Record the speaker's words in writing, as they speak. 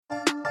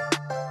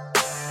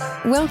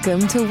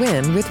Welcome to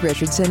Win with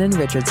Richardson and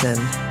Richardson.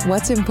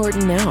 What's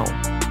important now?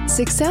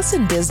 Success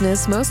in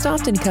business most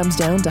often comes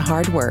down to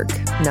hard work,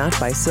 not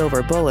by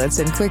silver bullets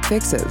and quick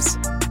fixes.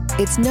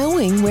 It's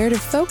knowing where to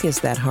focus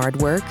that hard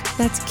work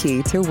that's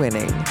key to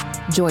winning.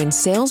 Join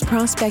sales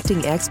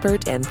prospecting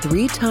expert and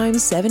 3-time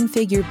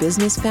seven-figure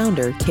business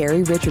founder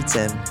Carrie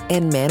Richardson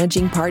and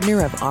managing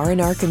partner of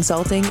R&R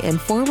Consulting and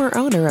former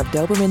owner of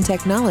Doberman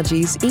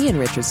Technologies, Ian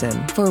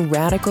Richardson, for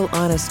radical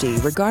honesty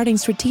regarding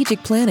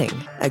strategic planning,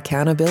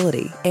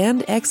 accountability,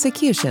 and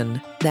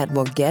execution that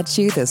will get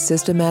you the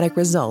systematic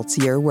results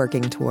you're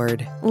working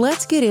toward.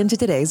 Let's get into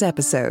today's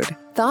episode.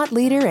 Thought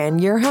leader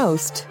and your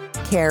host,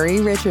 Carrie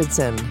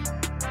Richardson.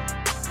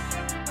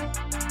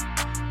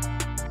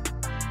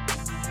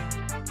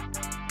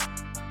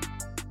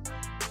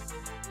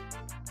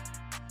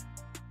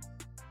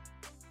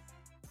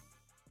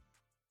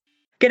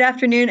 Good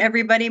afternoon,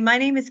 everybody. My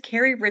name is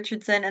Carrie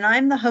Richardson, and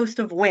I'm the host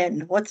of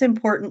Win, What's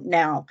Important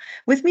Now.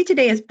 With me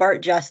today is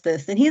Bart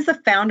Justice, and he's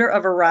the founder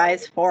of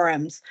Arise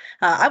Forums.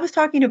 I was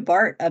talking to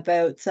Bart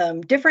about some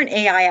different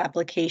AI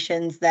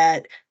applications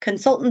that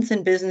consultants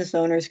and business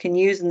owners can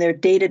use in their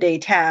day-to-day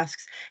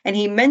tasks, and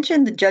he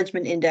mentioned the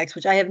Judgment Index,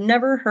 which I have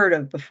never heard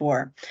of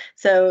before.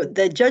 So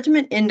the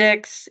Judgment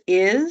Index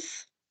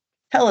is?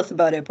 Tell us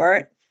about it,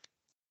 Bart.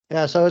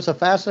 Yeah, so it's a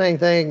fascinating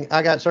thing.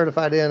 I got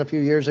certified in a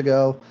few years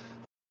ago.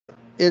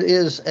 It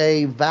is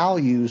a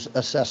values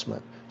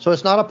assessment. So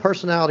it's not a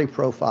personality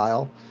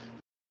profile.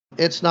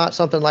 It's not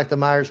something like the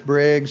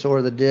Myers-Briggs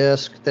or the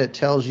DISC that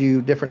tells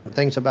you different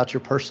things about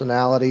your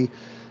personality,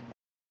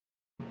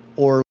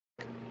 or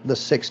the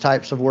 6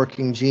 types of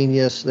working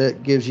genius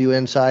that gives you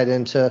insight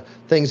into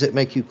things that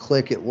make you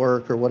click at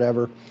work or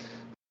whatever.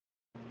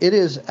 It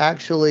is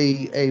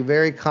actually a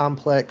very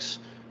complex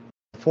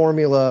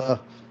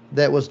formula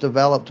that was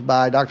developed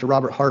by Dr.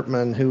 Robert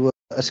Hartmann, who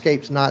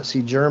escaped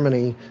Nazi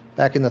Germany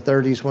back in the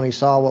 30s when he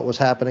saw what was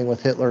happening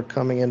with Hitler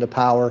coming into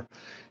power.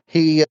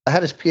 He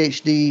had his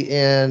PhD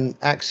in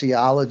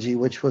axiology,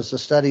 which was the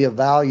study of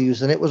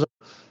values, and it was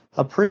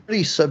a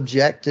pretty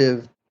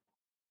subjective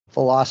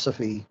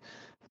philosophy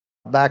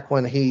back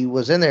when he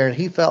was in there, and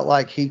he felt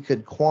like he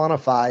could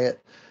quantify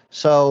it.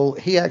 So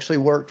he actually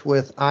worked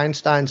with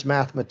Einstein's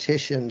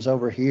mathematicians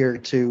over here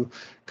to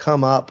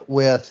come up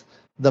with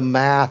the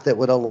math that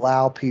would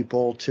allow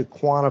people to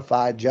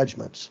quantify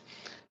judgments.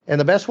 And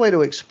the best way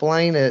to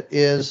explain it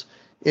is,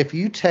 if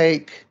you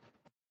to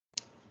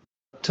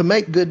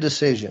make good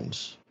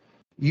decisions,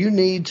 you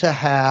need to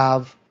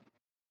have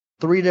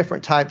 3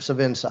 different types of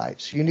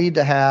insights. You need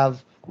to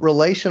have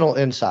relational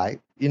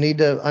insight. You need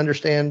to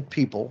understand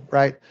people,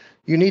 right?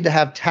 You need to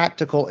have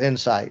tactical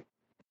insight,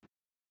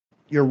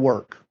 your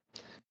work.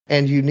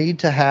 And you need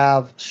to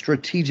have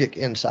strategic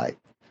insight,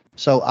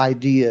 so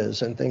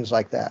ideas and things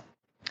like that.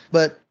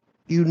 But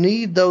you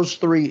need those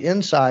 3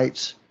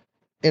 insights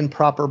in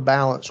proper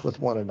balance with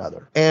one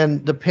another.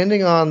 And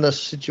depending on the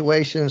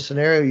situation and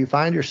scenario you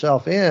find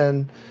yourself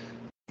in,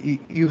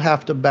 you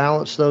have to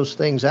balance those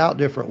things out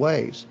different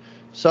ways.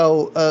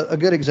 So a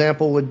good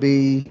example would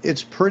be,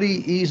 it's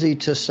pretty easy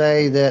to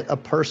say that a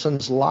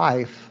person's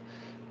life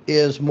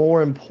is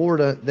more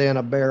important than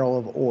a barrel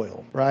of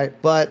oil, right?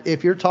 But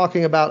if you're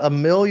talking about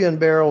 1 million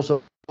barrels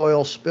of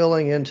oil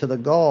spilling into the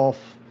Gulf,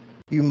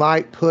 you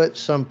might put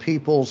some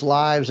people's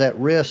lives at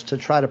risk to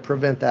try to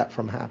prevent that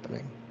from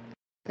happening.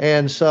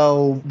 And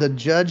so the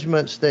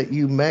judgments that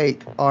you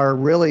make are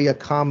really a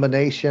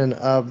combination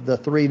of the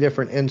 3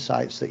 different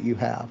insights that you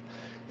have.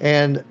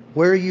 And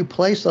where you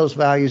place those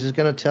values is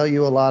going to tell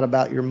you a lot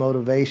about your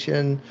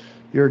motivation,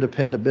 your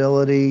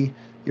dependability,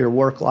 your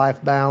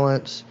work-life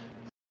balance,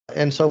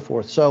 and so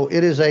forth. So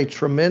it is a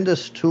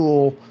tremendous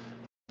tool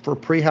for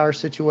pre-hire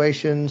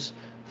situations,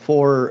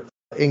 for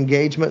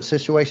engagement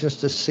situations,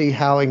 to see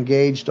how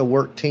engaged a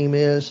work team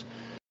is,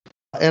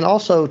 and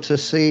also to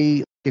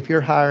see if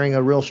you're hiring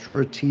a real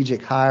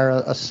strategic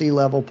hire, a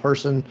C-level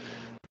person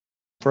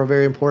for a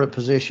very important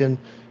position,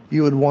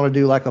 you would want to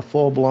do like a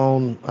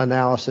full-blown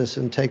analysis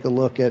and take a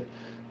look at,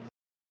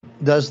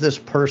 does this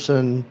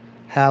person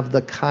have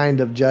the kind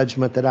of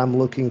judgment that I'm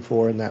looking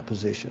for in that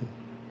position?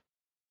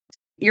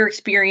 You're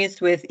experienced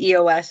with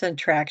EOS and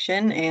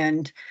traction,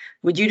 and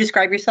would you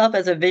describe yourself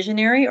as a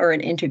visionary or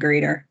an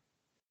integrator?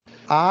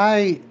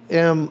 I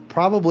am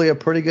probably a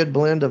pretty good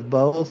blend of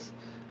both.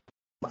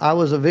 I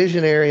was a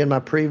visionary in my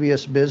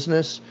previous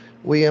business.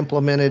 We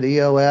implemented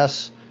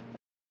EOS.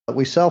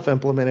 We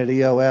self-implemented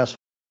EOS,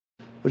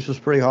 which was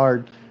pretty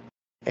hard.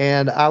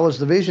 And I was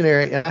the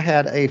visionary, and I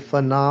had a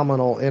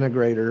phenomenal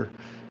integrator.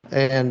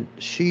 And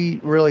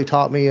she really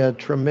taught me a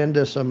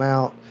tremendous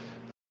amount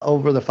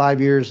over the 5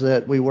 years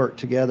that we worked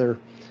together.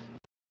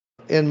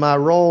 In my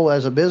role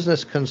as a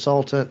business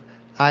consultant,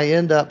 I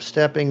end up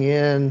stepping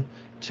in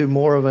to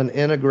more of an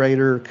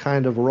integrator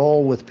kind of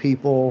role with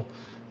people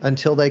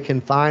until they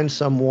can find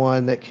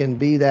someone that can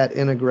be that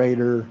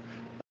integrator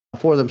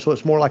for them. So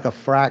it's more like a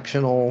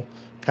fractional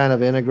kind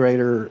of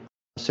integrator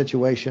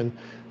situation.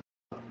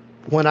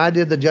 When I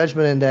did the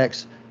Judgment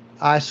Index,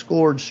 I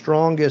scored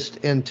strongest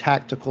in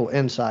tactical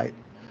insight.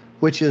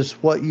 which is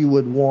what you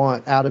would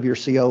want out of your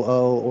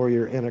COO or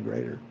your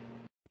integrator.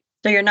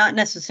 So you're not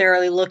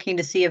necessarily looking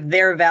to see if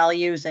their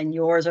values and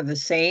yours are the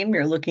same.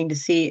 You're looking to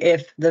see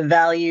if the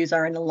values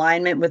are in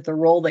alignment with the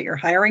role that you're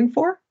hiring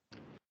for?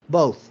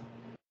 Both.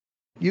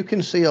 You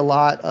can see a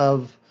lot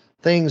of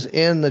things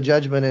in the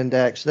judgment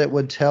index that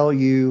would tell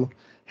you,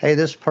 hey,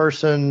 this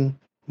person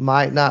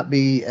might not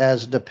be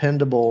as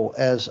dependable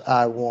as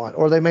I want,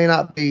 or they may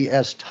not be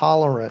as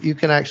tolerant. You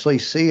can actually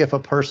see if a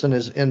person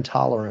is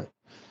intolerant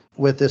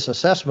with this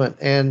assessment.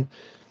 And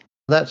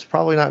that's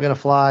probably not going to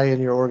fly in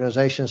your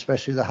organization,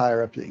 especially the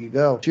higher up that you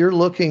go. So you're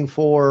looking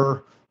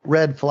for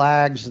red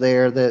flags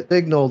there that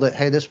signal that,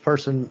 hey, this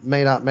person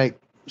may not make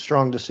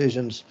strong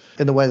decisions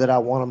in the way that I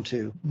want them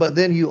to. But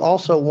then you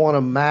also want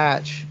to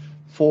match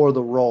for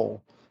the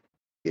role.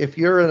 If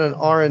you're in an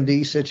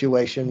R&D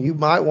situation, you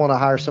might want to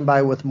hire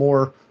somebody with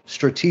more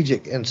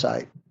strategic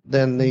insight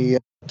than the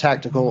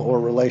tactical or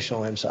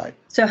relational insight.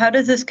 So how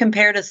does this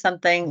compare to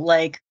something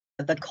like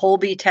the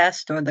Colby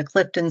test or the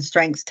Clifton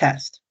Strengths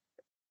test?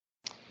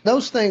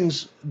 Those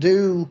things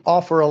do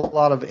offer a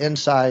lot of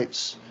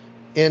insights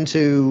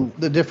into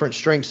the different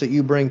strengths that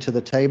you bring to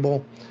the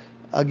table.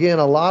 Again,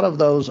 a lot of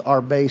those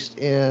are based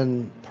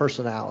in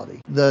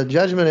personality. The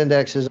judgment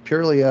index is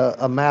purely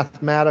a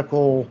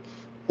mathematical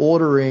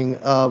ordering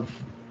of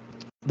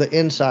the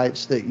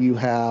insights that you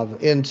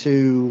have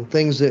into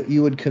things that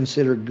you would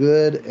consider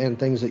good and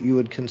things that you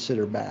would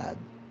consider bad.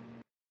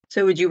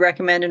 So would you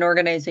recommend an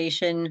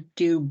organization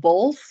do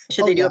both?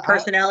 Should they do a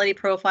personality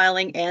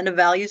profiling and a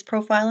values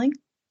profiling?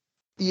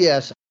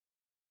 Yes.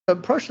 A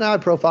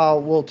personality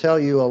profile will tell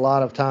you a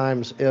lot of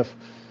times if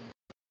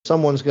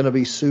someone's going to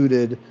be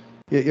suited.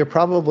 You're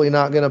probably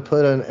not going to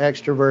put an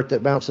extrovert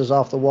that bounces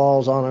off the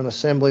walls on an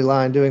assembly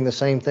line doing the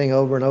same thing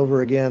over and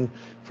over again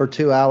for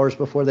 2 hours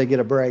before they get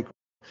a break.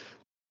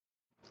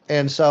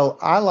 And so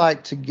I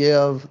like to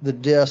give the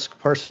DISC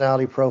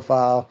personality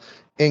profile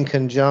in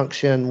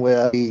conjunction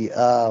with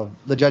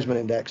the judgment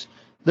index.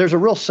 There's a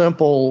real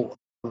simple,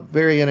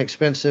 very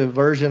inexpensive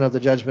version of the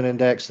judgment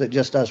index that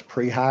just does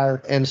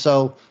pre-hire. And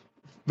so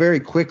very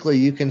quickly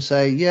you can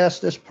say, yes,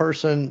 this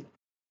person,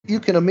 you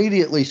can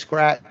immediately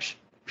scratch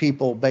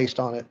people based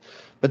on it.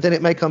 But then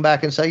it may come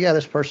back and say, yeah,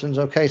 this person's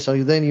okay.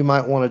 So then you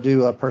might want to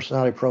do a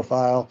personality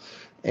profile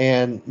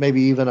and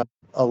maybe even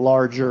a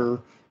larger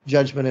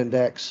judgment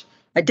index.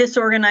 A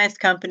disorganized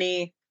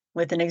company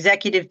with an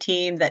executive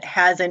team that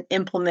hasn't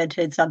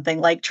implemented something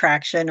like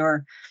traction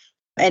or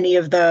any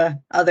of the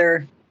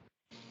other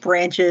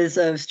branches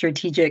of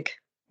strategic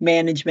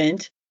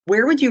management,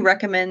 where would you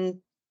recommend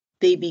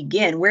they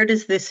begin? Where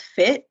does this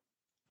fit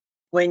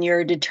when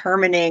you're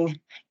determining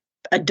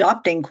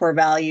adopting core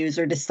values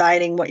or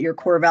deciding what your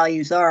core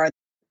values are?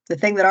 The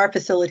thing that our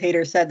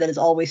facilitator said that has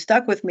always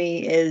stuck with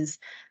me is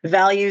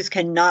values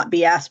cannot be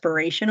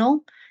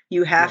aspirational.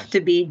 You have to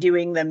be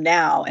doing them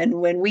now. And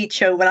when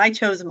I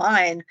chose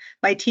mine,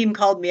 my team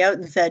called me out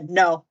and said,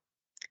 no,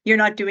 you're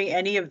not doing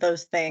any of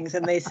those things.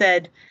 And they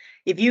said,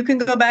 if you can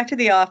go back to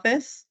the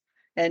office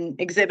and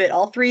exhibit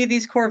all three of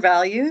these core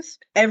values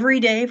every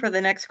day for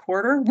the next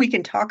quarter, we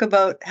can talk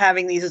about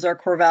having these as our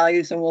core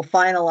values and we'll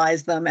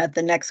finalize them at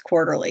the next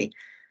quarterly.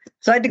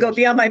 So I had to go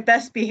be on my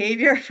best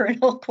behavior for an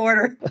whole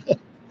quarter.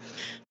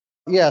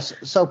 Yes.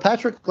 So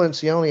Patrick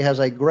Lencioni has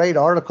a great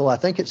article. I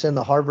think it's in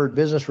the Harvard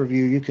Business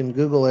Review. You can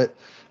Google it,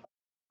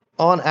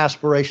 on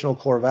aspirational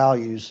core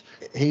values.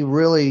 He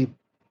really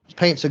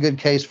paints a good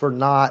case for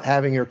not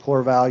having your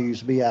core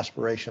values be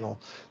aspirational.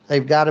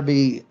 They've got to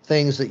be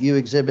things that you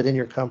exhibit in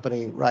your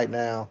company right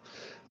now.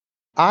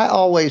 I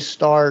always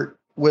start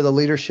with a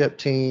leadership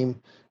team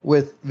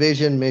with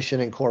vision, mission,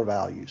 and core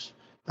values.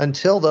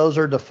 Until those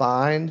are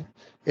defined,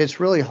 it's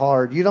really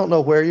hard. You don't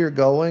know where you're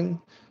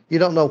going. You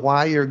don't know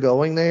why you're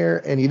going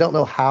there, and you don't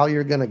know how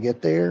you're going to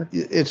get there.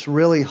 It's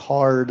really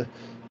hard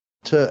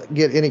to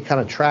get any kind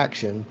of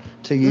traction,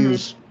 to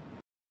use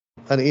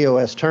an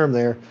EOS term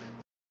there.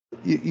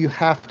 You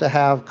have to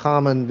have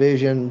common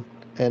vision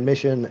and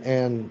mission,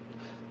 and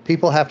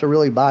people have to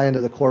really buy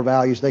into the core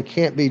values. They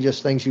can't be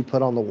just things you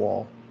put on the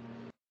wall.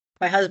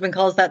 My husband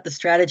calls that the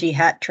strategy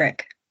hat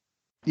trick.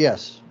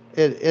 Yes,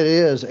 it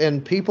is.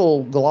 And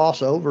people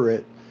gloss over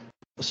it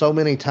so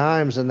many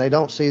times and they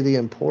don't see the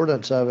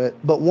importance of it.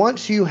 But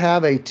once you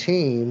have a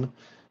team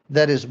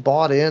that is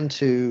bought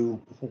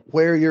into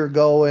where you're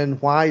going,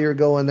 why you're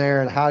going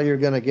there, and how you're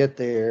going to get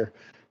there,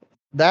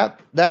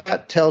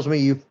 that tells me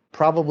you've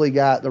probably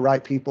got the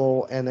right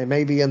people and they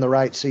may be in the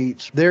right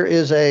seats. There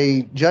is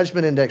a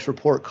judgment index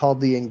report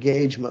called the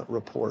engagement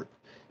report,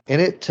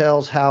 and it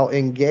tells how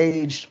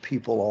engaged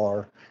people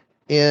are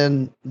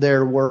in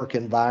their work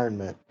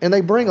environment. And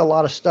they bring a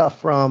lot of stuff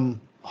from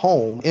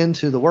home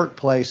into the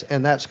workplace,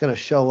 and that's going to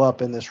show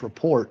up in this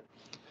report.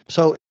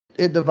 So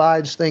it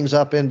divides things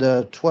up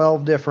into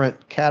 12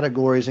 different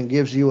categories and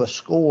gives you a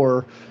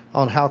score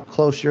on how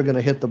close you're going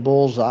to hit the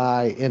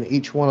bullseye in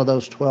each one of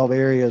those 12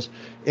 areas.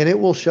 And it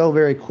will show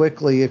very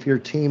quickly if your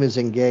team is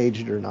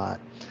engaged or not.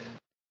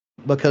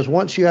 Because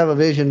once you have a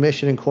vision,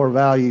 mission, and core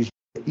values,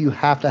 you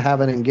have to have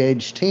an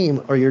engaged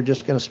team or you're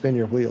just going to spin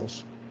your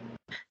wheels.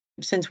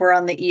 since we're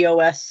on the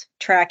EOS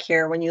track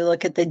here, when you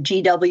look at the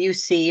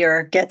GWC,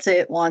 or gets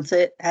it, wants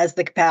it, has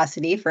the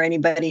capacity, for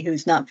anybody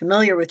who's not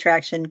familiar with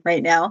traction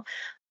right now,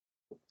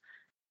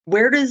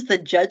 where does the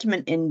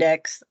judgment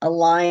index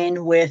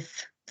align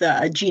with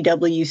the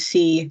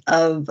GWC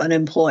of an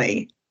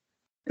employee?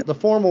 The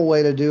formal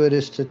way to do it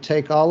is to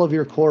take all of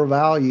your core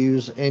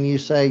values and you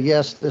say,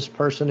 yes, this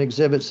person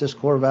exhibits this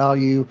core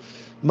value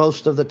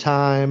most of the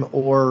time,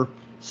 or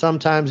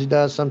sometimes he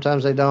does,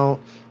 sometimes they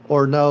don't,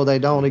 or no, they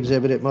don't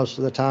exhibit it most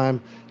of the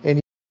time. And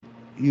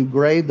you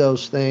grade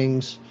those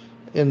things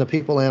in the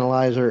people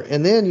analyzer.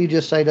 And then you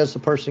just say, does the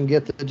person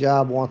get the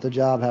job, want the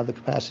job, have the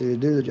capacity to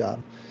do the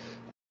job?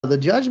 The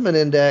judgment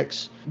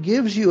index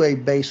gives you a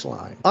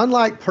baseline.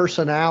 Unlike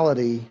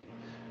personality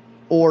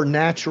or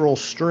natural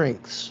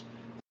strengths,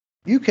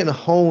 you can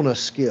hone a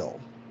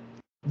skill,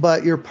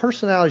 but your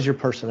personality is your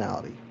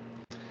personality.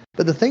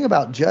 But the thing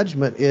about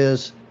judgment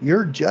is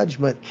your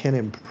judgment can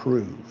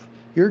improve.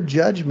 Your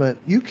judgment,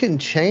 you can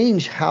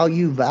change how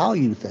you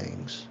value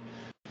things.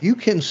 You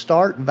can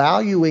start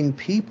valuing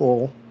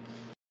people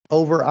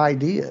over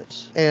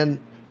ideas. And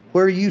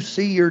where you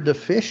see you're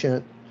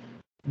deficient,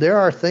 there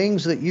are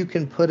things that you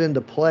can put into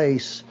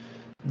place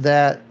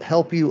that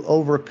help you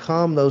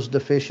overcome those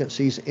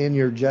deficiencies in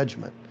your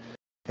judgment.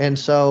 And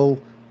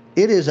so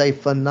it is a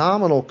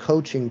phenomenal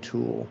coaching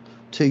tool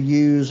to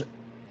use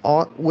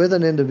with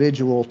an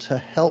individual to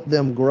help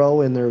them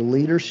grow in their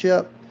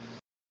leadership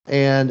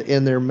and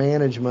in their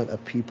management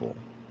of people.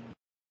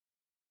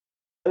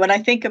 When I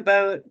think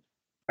about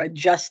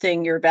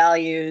adjusting your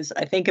values,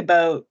 I think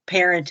about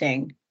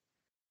parenting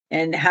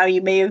and how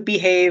you may have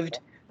behaved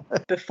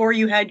before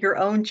you had your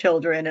own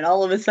children, and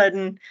all of a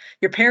sudden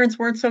your parents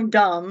weren't so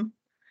dumb,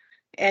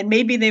 and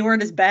maybe they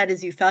weren't as bad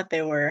as you thought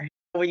they were.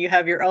 When you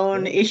have your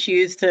own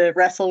issues to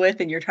wrestle with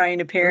and you're trying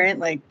to parent,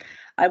 like,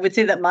 I would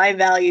say that my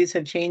values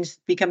have changed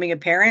becoming a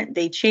parent.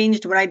 They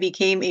changed when I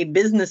became a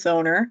business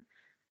owner,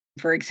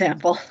 for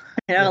example.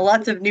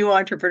 Lots of new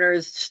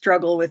entrepreneurs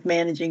struggle with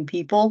managing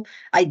people.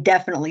 I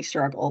definitely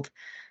struggled.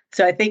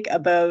 So I think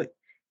about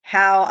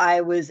how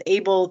I was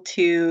able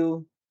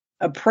to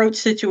approach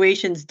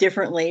situations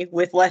differently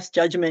with less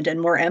judgment and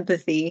more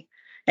empathy.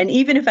 And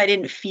even if I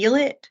didn't feel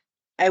it,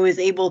 I was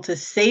able to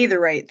say the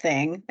right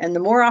thing. And the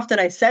more often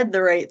I said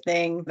the right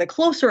thing, the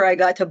closer I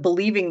got to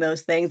believing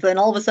those things. Then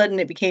all of a sudden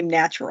it became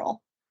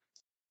natural.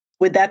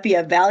 Would that be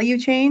a value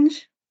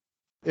change?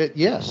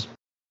 Yes.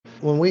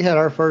 When we had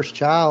our first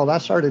child, I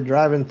started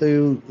driving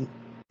through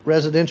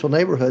residential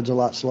neighborhoods a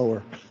lot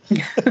slower.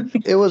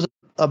 It was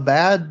a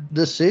bad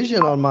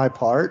decision on my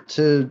part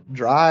to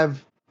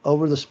drive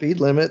over the speed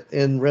limit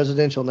in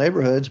residential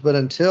neighborhoods, but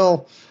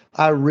until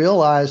I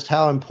realized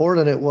how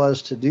important it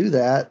was to do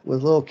that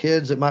with little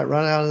kids that might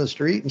run out in the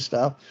street and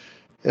stuff,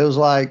 it was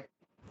like,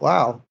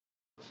 wow,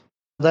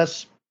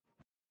 that's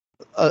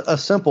a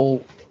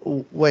simple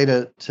way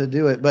to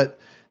do it. But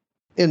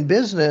in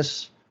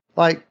business,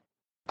 like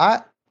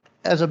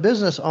as a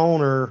business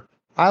owner,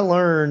 I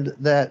learned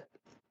that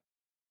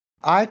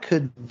I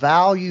could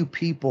value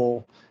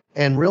people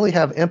and really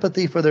have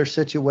empathy for their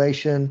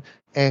situation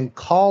and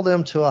call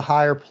them to a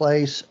higher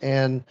place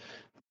and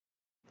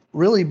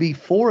really be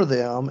for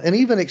them, and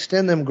even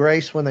extend them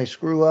grace when they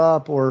screw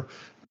up, or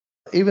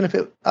even if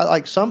it,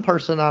 like, some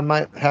person I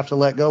might have to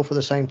let go for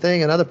the same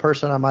thing, another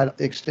person I might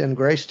extend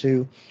grace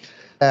to,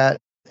 that,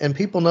 and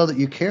people know that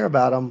you care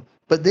about them,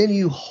 but then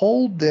you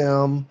hold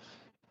them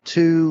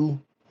to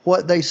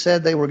what they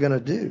said they were going to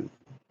do,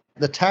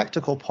 the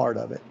tactical part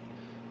of it.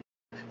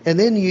 And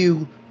then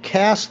you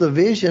cast the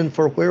vision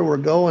for where we're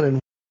going, and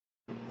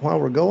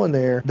while we're going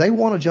there, they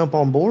want to jump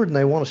on board and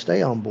they want to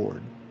stay on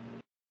board.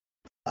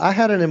 I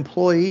had an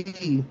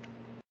employee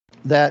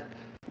that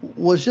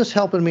was just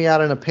helping me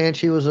out in a pinch.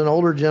 He was an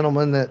older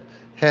gentleman that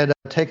had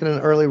taken an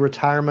early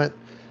retirement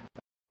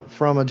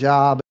from a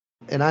job,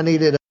 and I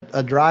needed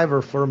a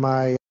driver for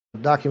my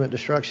document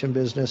destruction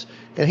business,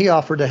 and he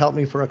offered to help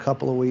me for a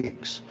couple of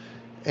weeks.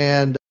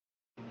 And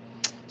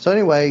so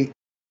anyway,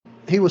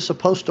 he was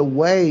supposed to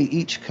weigh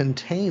each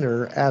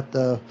container at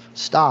the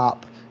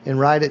stop and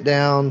write it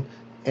down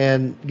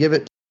and give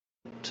it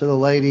to the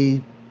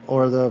lady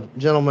or the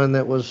gentleman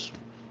that was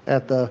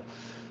at the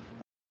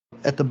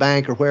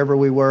bank or wherever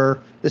we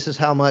were. This is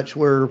how much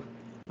we're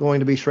going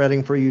to be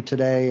shredding for you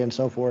today, and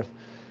so forth.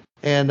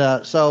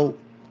 And so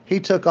he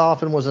took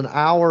off and was an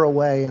hour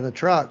away in the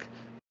truck.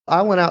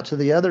 I went out to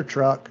the other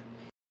truck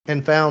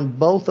and found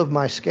both of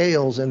my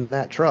scales in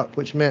that truck,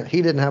 which meant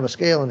he didn't have a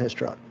scale in his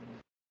truck.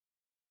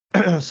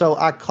 So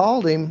I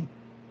called him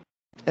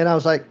and I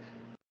was like,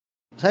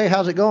 hey,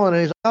 how's it going?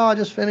 And he's like, oh, I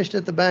just finished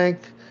at the bank.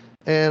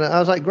 And I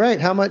was like,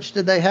 great. How much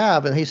did they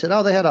have? And he said,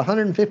 oh, they had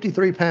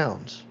 153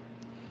 pounds.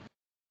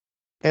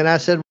 And I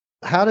said,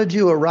 how did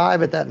you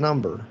arrive at that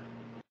number?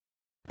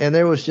 And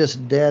there was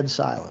just dead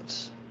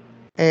silence.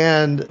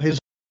 And his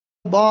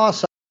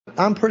boss,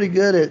 I'm pretty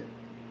good at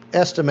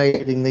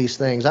estimating these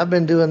things. I've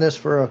been doing this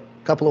for a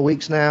couple of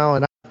weeks now,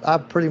 and I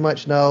pretty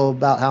much know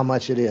about how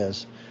much it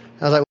is.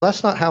 I was like, well,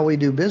 that's not how we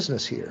do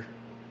business here.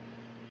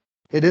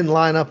 it didn't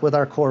line up with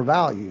our core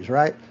values,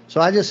 right?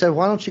 So I just said,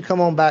 why don't you come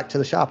on back to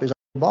the shop? He's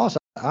like, boss,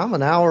 I'm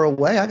an hour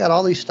away. I got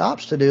all these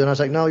stops to do. And I was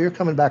like, no, you're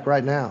coming back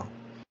right now.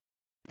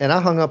 And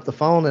I hung up the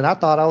phone and I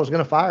thought I was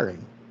going to fire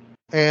him.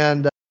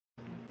 And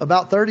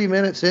about 30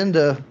 minutes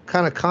into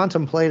kind of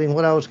contemplating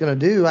what I was going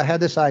to do, I had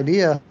this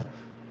idea.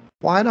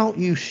 Why don't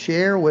you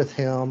share with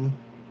him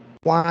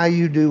why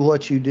you do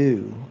what you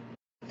do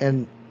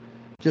and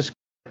just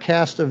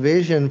cast a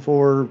vision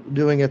for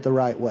doing it the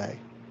right way?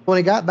 When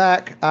he got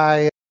back,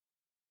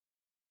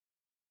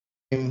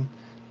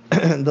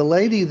 the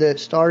lady that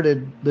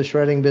started the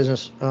shredding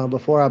business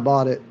before I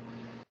bought it,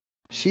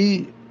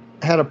 she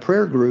had a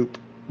prayer group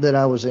that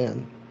I was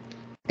in,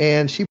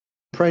 and she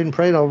prayed and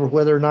prayed over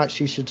whether or not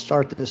she should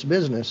start this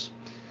business.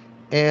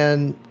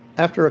 And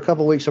after a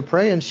couple of weeks of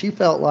praying, she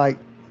felt like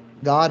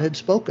God had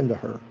spoken to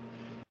her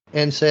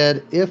and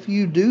said, if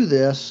you do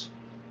this,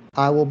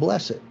 I will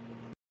bless it.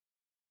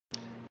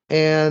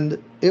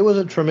 And it was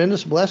a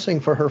tremendous blessing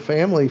for her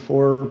family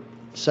for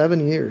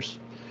 7 years.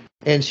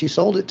 And she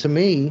sold it to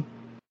me.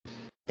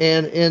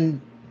 And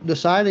in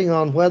deciding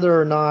on whether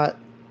or not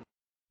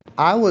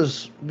I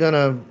was going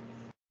to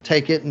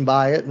take it and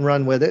buy it and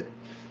run with it,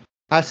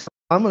 I said,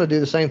 I'm going to do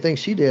the same thing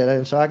she did.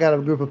 And so I got a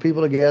group of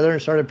people together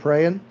and started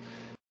praying.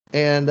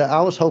 And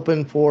I was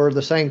hoping for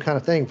the same kind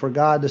of thing, for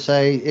God to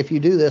say, if you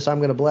do this, I'm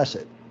going to bless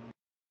it.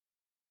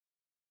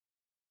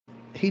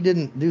 He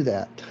didn't do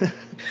that.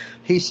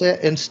 He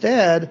said,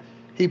 instead,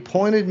 he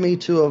pointed me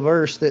to a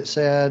verse that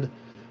said,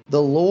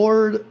 the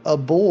Lord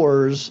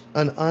abhors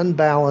an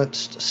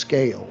unbalanced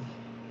scale.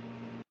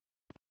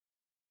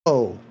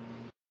 Oh,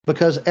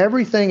 because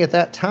everything at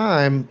that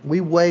time, we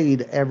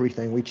weighed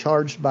everything. We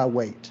charged by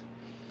weight.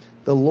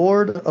 The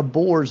Lord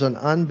abhors an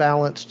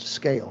unbalanced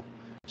scale.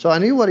 So I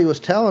knew what he was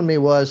telling me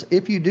was,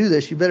 if you do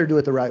this, you better do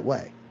it the right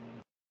way.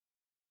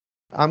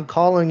 I'm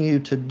calling you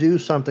to do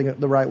something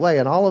the right way.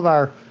 And all of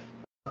our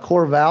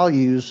core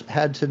values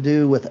had to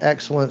do with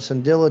excellence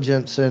and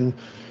diligence and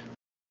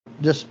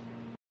just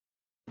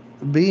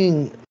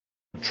being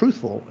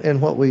truthful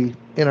in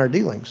our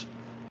dealings.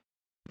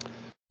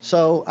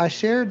 So I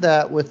shared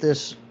that with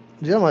this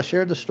gentleman. I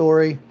shared the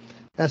story.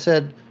 I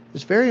said,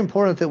 it's very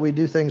important that we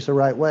do things the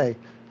right way.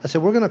 I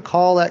said, we're going to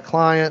call that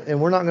client and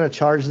we're not going to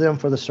charge them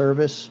for the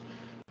service.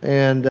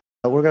 And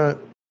we're going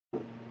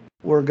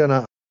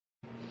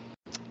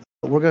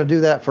to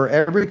do that for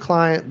every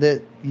client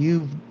that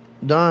you've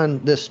done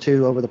this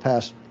to over the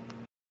past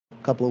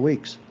couple of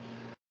weeks.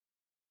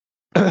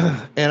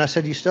 And I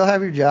said, you still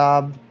have your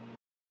job.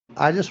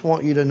 I just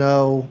want you to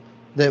know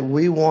that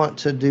we want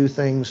to do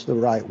things the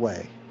right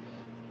way.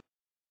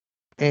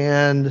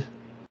 And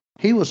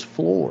he was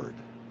floored.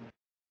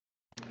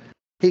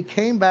 He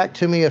came back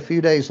to me a few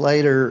days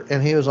later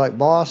and he was like,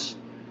 boss,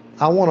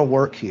 I want to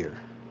work here.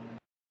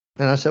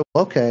 And I said,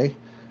 well, okay.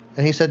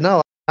 And he said,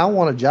 no, I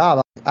want a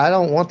job. I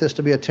don't want this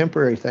to be a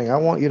temporary thing. I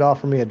want you to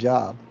offer me a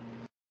job.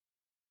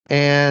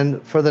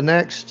 And for the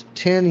next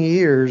 10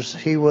 years,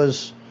 he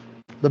was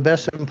the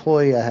best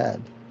employee I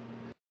had.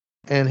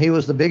 And he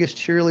was the biggest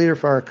cheerleader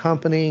for our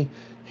company.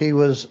 He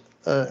was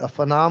a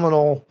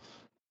phenomenal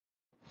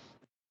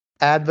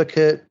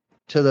advocate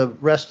to the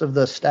rest of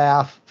the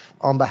staff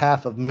on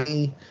behalf of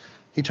me.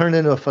 He turned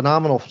into a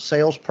phenomenal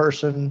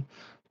salesperson.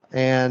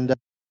 But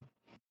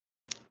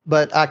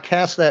I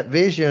cast that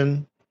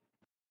vision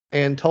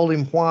and told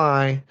him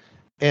why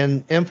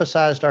and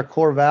emphasized our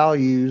core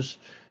values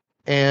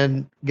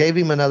and gave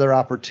him another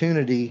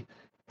opportunity.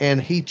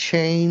 And he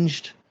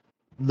changed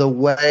the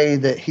way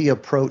that he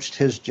approached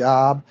his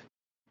job.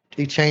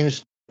 He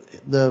changed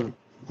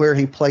where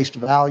he placed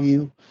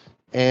value.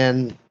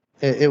 And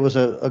it was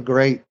a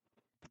great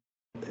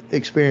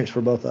experience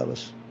for both of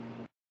us.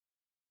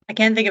 I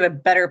can't think of a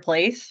better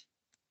place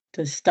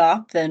to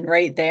stop than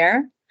right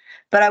there.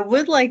 But I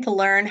would like to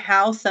learn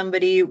how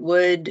somebody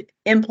would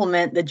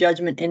implement the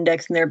judgment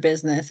index in their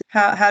business.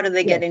 How do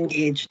they get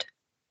engaged?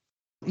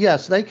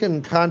 Yes, they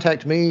can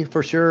contact me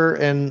for sure,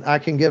 and I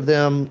can give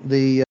them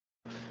the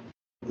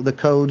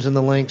codes and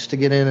the links to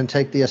get in and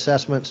take the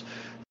assessments.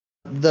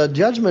 The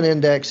judgment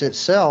index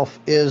itself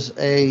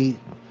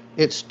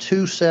it's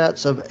 2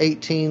 sets of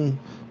 18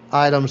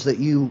 items that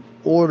you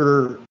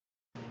order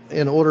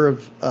in order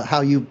of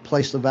how you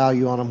place the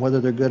value on them, whether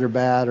they're good or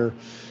bad.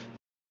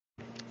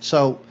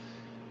 So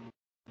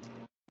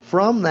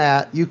from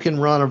that, you can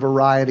run a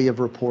variety of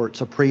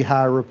reports, a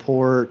pre-hire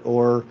report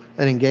or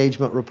an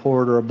engagement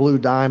report or a blue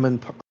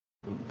diamond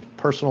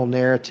personal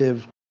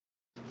narrative,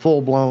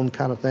 full-blown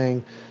kind of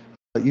thing.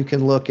 You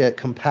can look at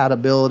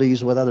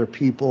compatibilities with other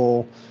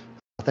people,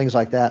 things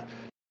like that.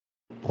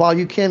 While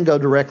you can go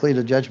directly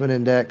to Judgment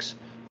Index,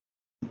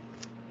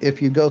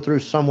 if you go through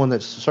someone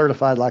that's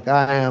certified like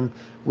I am,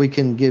 we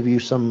can give you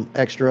some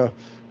extra,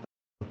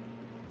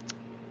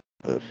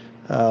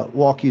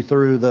 walk you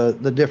through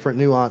the different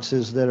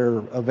nuances that are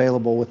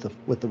available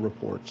with the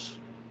reports.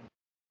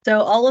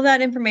 So all of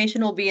that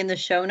information will be in the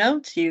show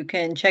notes. You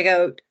can check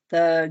out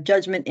the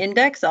judgment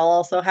index. I'll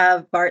also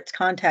have Bart's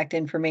contact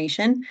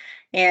information.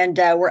 And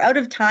we're out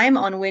of time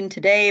on Win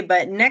today,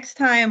 but next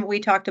time we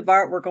talk to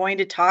Bart, we're going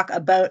to talk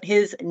about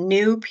his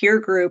new peer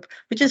group,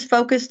 which is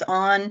focused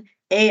on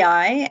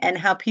AI and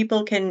how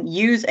people can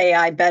use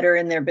AI better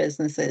in their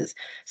businesses,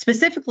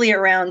 specifically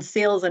around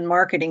sales and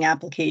marketing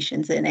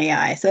applications in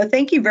AI. So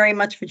thank you very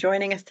much for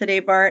joining us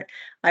today, Bart.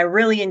 I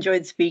really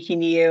enjoyed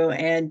speaking to you,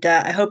 and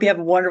I hope you have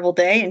a wonderful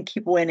day and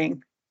keep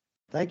winning.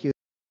 Thank you.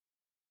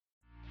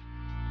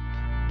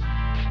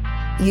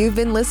 You've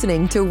been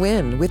listening to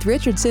Win with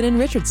Richardson and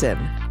Richardson.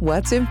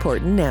 What's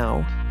important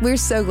now? We're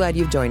so glad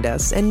you've joined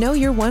us and know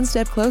you're one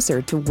step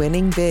closer to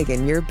winning big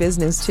in your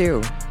business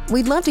too.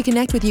 We'd love to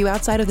connect with you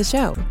outside of the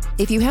show.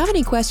 If you have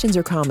any questions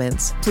or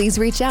comments, please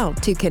reach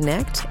out to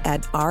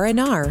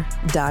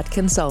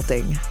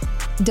connect@rnr.consulting.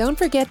 Don't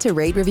forget to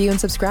rate, review, and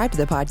subscribe to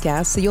the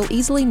podcast so you'll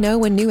easily know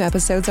when new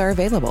episodes are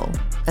available.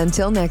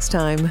 Until next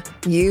time,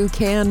 you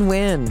can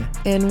win,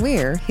 and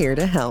we're here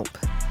to help.